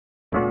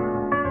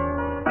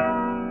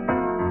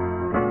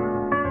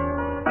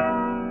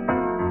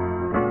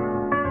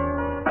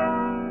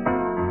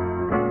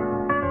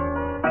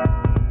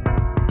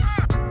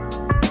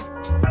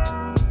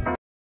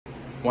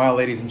Wow,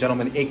 ladies and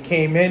gentlemen, it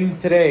came in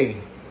today.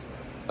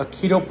 A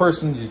keto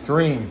person's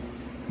dream,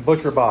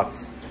 butcher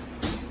box.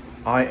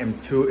 I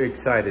am too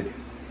excited.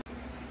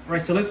 All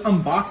right, so let's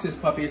unbox this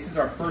puppy. This is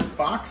our first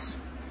box,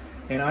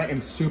 and I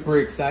am super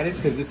excited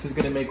because this is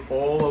gonna make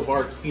all of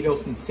our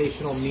keto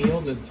sensational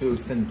meals into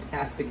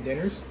fantastic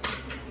dinners.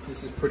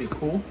 This is pretty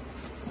cool.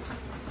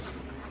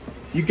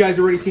 You guys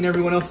already seen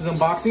everyone else's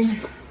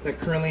unboxing that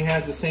currently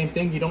has the same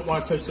thing. You don't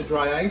want to touch the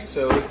dry ice,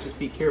 so just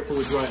be careful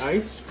with dry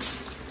ice.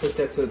 Put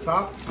that to the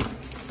top.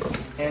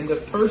 And the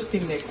first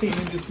thing that came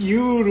in this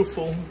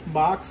beautiful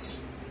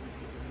box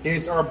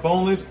is our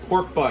boneless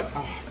pork butt. Oh,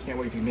 I can't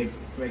wait to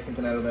make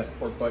something out of that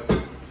pork butt.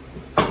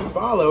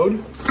 Followed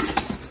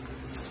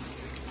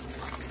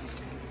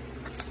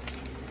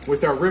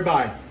with our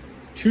ribeye.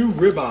 2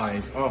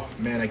 ribeyes. Oh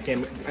man, I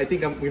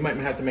think we might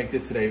have to make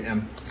this today,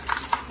 Em.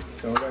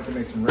 So we're going to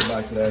make some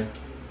ribeye today.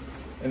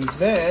 And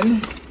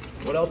then,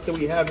 what else do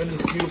we have in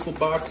this beautiful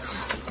box?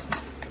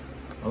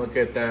 Oh, look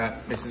at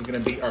that. This is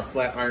going to be our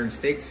flat iron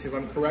steaks, if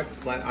I'm correct.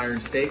 Flat iron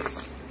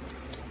steaks.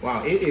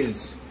 Wow, it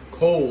is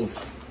cold.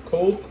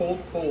 Cold,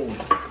 cold, cold.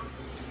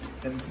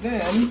 And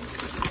then,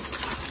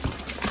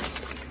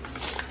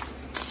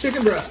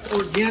 chicken breast,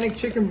 organic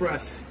chicken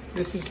breast.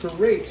 This is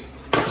great.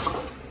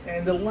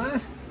 And the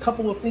last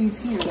couple of things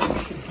here that we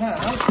should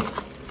have.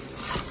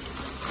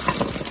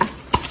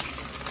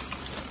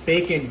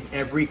 Bacon,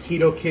 every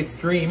keto kid's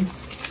dream.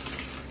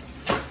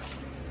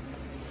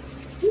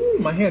 Ooh,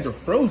 my hands are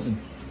frozen.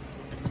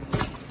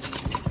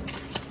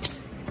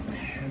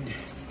 And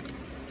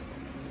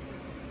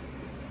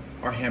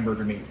our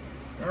hamburger meat.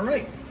 All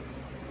right.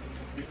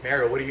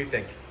 Mario, what do you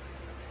think?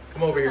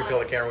 Come over here, tell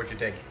the camera what you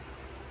think.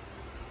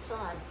 It's a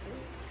lot of food.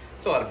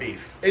 It's a lot of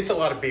beef. It's a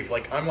lot of beef.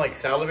 Like, I'm like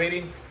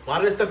salivating. A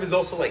lot of this stuff is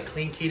also like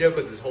clean keto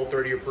because it's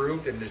Whole30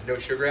 approved and there's no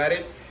sugar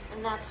added.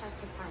 And that's hard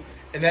to find.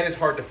 And that is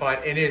hard to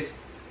find. It is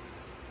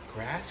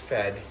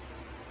grass-fed,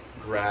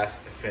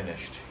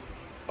 grass-finished.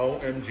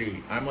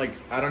 OMG. I'm like,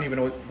 I don't even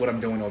know what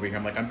I'm doing over here.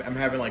 I'm like, I'm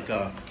having like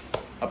a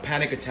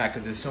panic attack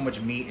because there's so much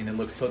meat and it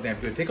looks so damn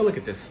good. Take a look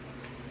at this.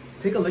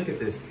 Take a look at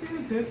this.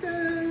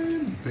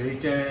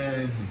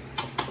 Bacon,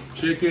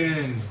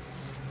 chicken,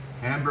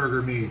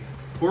 hamburger meat,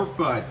 pork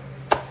butt.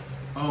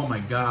 Oh my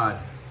God.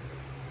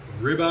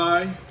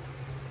 Ribeye.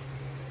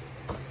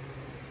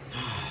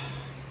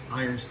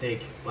 Iron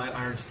steak, flat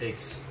iron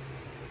steaks.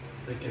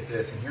 Look at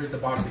this, and here's the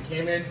box that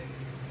came in.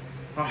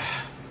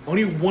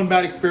 Only one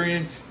bad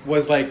experience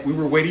was like we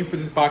were waiting for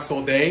this box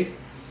all day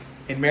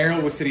and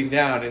Mariel was sitting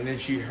down and then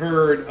she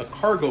heard a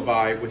car go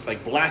by with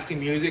like blasting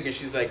music and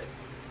she's like,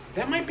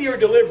 that might be our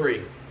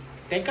delivery.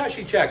 Thank God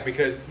she checked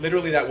because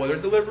literally that was our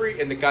delivery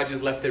and the guy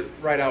just left it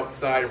right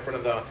outside in front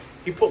of the,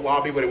 he put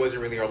lobby, but it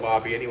wasn't really our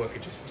lobby. Anyone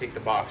could just take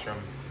the box from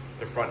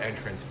the front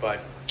entrance,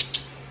 but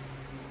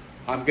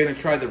I'm gonna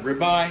try the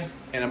ribeye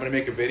and I'm gonna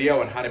make a video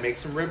on how to make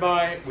some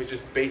ribeye with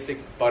just basic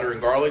butter and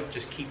garlic.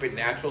 Just keep it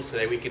natural so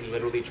that we can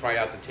literally try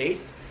out the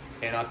taste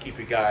and I'll keep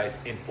you guys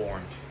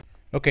informed.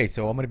 Okay,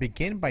 so I'm gonna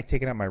begin by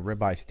taking out my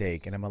ribeye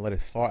steak and I'm gonna let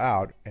it thaw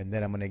out and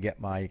then I'm gonna get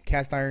my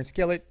cast iron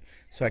skillet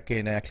so I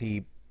can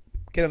actually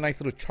get a nice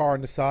little char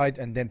on the sides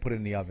and then put it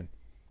in the oven.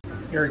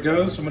 Here it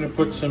goes. I'm gonna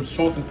put some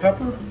salt and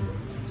pepper.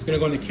 It's gonna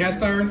go in the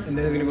cast iron and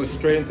then it's gonna go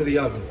straight into the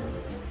oven.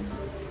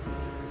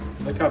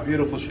 Look how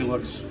beautiful she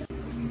looks.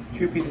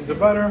 2 pieces of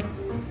butter,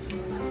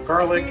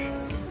 garlic,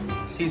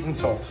 seasoned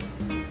salt.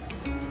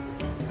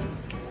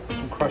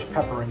 Some crushed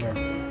pepper in there.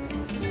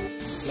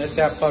 Let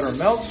that butter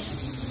melt.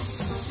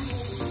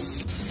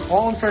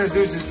 All I'm trying to do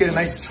is just get a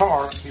nice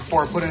char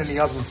before I put it in the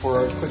oven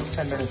for a quick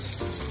 10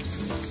 minutes.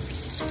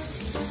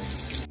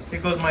 Here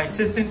goes my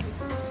assistant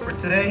for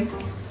today,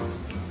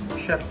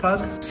 Chef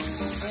Pug. All right,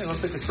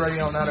 looks like it's ready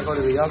now to go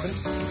to the oven.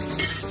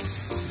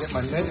 Get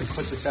my mitt and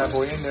put this bad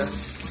boy in there.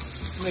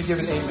 I'm gonna give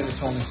it 8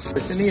 minutes only.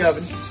 It's in the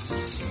oven.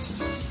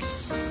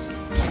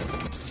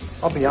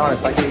 I'll be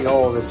honest, I can eat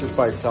all of it just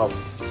by itself.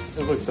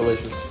 It looks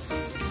delicious.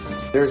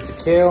 There's the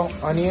kale,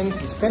 onions,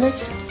 and spinach.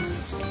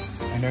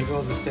 And there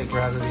goes the steak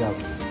right out of the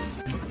oven.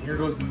 And here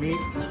goes the meat.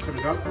 Just put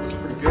it up. Looks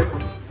pretty good.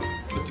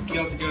 Put the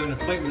kale together in a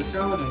plate with a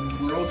salad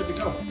and we're all good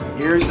to go.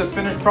 Here's the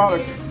finished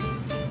product.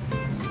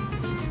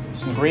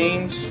 Some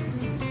greens,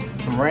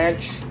 some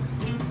ranch.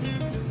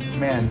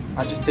 Man,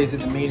 I just tasted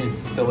the meat.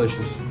 It's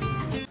delicious.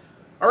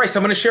 All right, so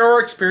I'm gonna share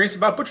our experience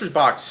about Butcher's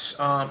Box.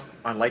 I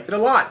liked it a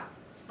lot.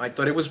 I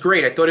thought it was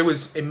great. I thought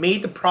it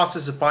made the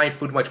process of buying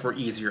food much more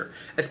easier,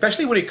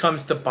 especially when it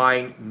comes to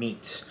buying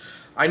meats.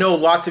 I know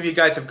lots of you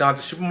guys have gone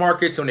to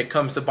supermarkets. When it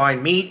comes to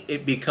buying meat,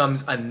 it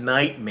becomes a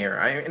nightmare.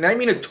 And I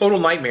mean a total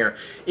nightmare.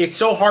 It's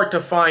so hard to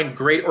find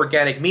great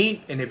organic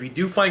meat. And if you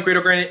do find great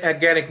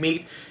organic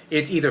meat,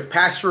 it's either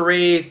pasture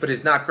raised, but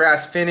it's not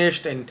grass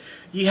finished. And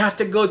you have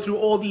to go through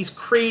all these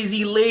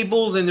crazy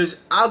labels. And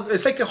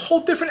it's like a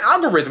whole different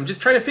algorithm just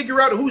trying to figure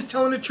out who's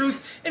telling the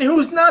truth and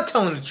who's not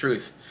telling the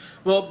truth.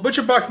 Well,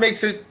 Butcher Box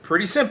makes it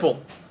pretty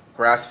simple.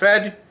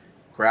 Grass-fed,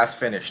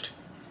 grass-finished.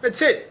 That's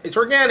it. It's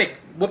organic.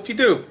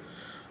 Whoop-de-doo.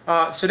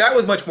 So that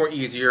was much more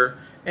easier.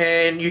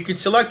 And you could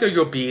select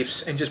your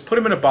beefs and just put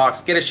them in a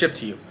box, get it shipped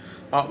to you.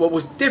 What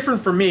was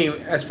different for me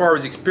as far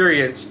as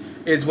experience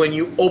is when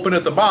you open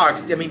up the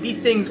box. I mean, these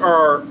things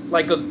are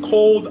like a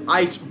cold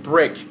ice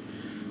brick.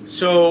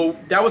 So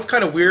that was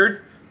kind of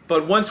weird.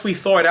 But once we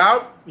thaw it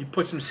out, you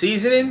put some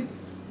seasoning,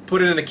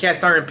 put it in a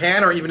cast iron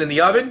pan or even in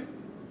the oven,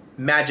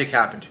 magic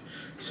happened.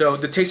 So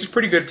the taste is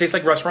pretty good. It tastes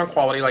like restaurant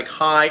quality, like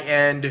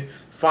high-end,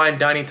 fine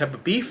dining type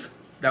of beef.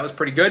 That was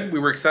pretty good. We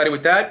were excited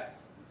with that.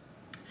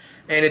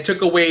 And it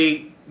took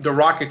away the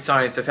rocket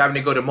science of having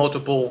to go to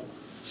multiple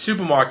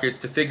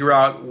supermarkets to figure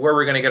out where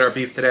we're going to get our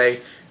beef today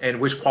and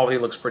which quality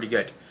looks pretty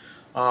good.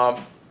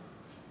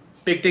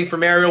 Big thing for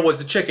Mariel was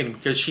the chicken,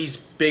 because she's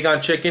big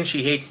on chicken.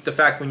 She hates the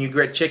fact when you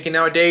get chicken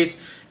nowadays,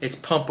 it's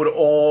pumped with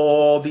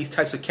all these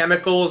types of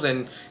chemicals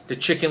and the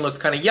chicken looks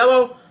kind of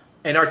yellow.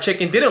 And our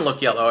chicken didn't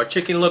look yellow. Our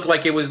chicken looked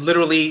like it was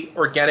literally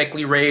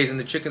organically raised and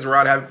the chickens were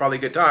out having probably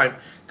a good time.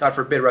 God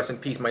forbid, rest in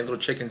peace, my little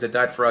chickens that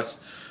died for us.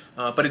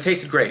 But it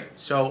tasted great.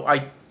 So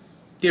I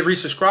did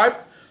resubscribe.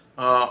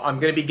 I'm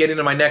going to be getting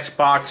in my next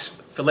box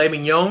filet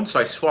mignon. So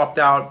I swapped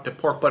out the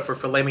pork butt for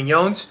filet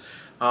mignons.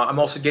 I'm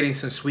also getting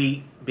some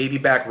sweet baby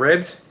back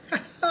ribs.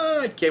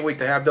 I can't wait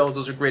to have those.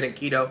 Those are great in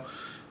keto.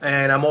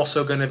 And I'm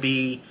also going to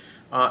be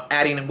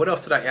adding, what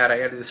else did I add? I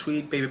added the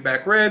sweet baby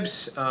back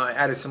ribs. I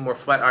added some more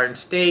flat iron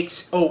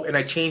steaks. Oh, and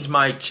I changed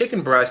my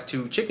chicken breast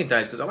to chicken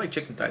thighs because I like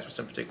chicken thighs for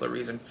some particular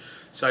reason.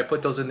 So I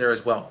put those in there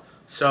as well.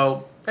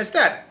 So that's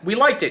that. We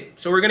liked it.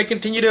 So we're going to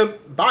continue to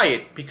buy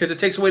it because it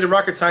takes away the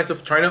rocket science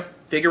of trying to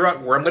figure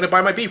out where I'm going to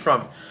buy my beef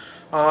from.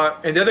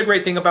 And the other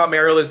great thing about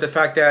Mariel is the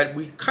fact that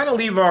we kind of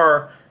leave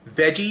our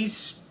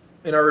veggies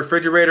in our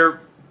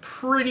refrigerator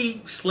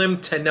pretty slim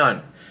to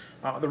none.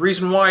 The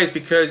reason why is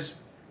because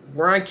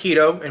we're on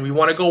keto and we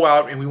want to go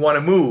out and we want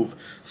to move.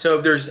 So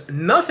if there's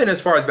nothing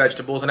as far as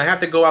vegetables and I have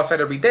to go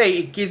outside every day,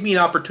 it gives me an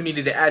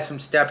opportunity to add some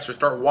steps or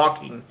start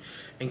walking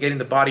and getting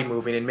the body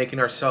moving and making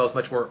ourselves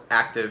much more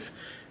active.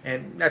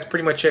 And that's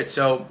pretty much it.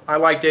 So I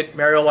liked it.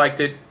 Mariel liked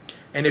it.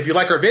 And if you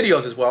like our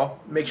videos as well,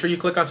 make sure you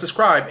click on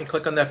subscribe and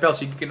click on that bell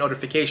so you can get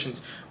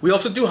notifications. We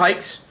also do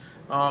hikes.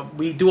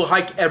 We do a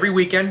hike every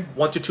weekend,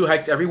 1 to 2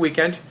 hikes every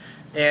weekend.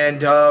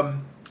 And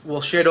we'll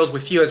share those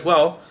with you as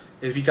well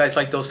if you guys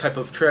like those type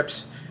of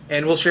trips.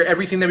 And we'll share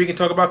everything that we can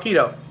talk about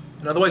keto.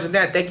 And otherwise than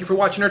that, thank you for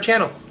watching our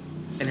channel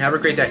and have a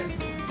great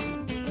day.